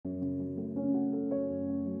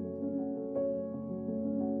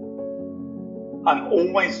I'm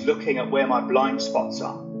always looking at where my blind spots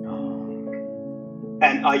are.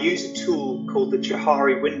 And I use a tool called the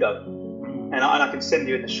Johari window. And I can send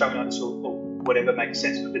you in the show notes or whatever makes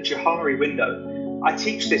sense. But the Johari window, I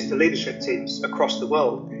teach this to leadership teams across the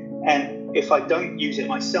world. And if I don't use it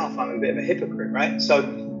myself, I'm a bit of a hypocrite, right? So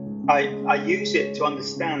I use it to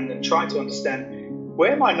understand and try to understand,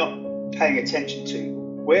 where am I not paying attention to?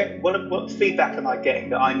 What feedback am I getting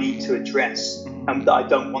that I need to address and that I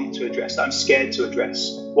don't want to address, that I'm scared to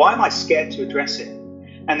address? Why am I scared to address it?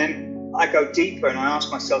 And then I go deeper and I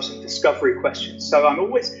ask myself some discovery questions. So I'm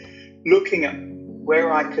always looking at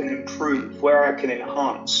where I can improve, where I can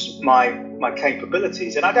enhance my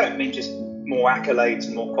capabilities. And I don't mean just more accolades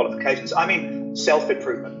and more qualifications. I mean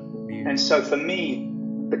self-improvement. And so for me,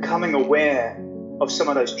 becoming aware of some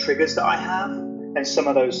of those triggers that I have and some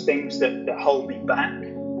of those things that hold me back.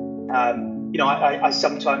 I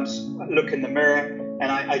sometimes look in the mirror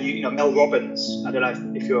and Mel Robbins, I don't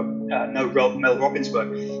know if you know Mel Robbins' work,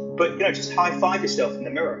 but just high five yourself in the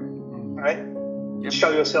mirror, right? Yep.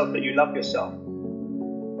 Show yourself that you love yourself.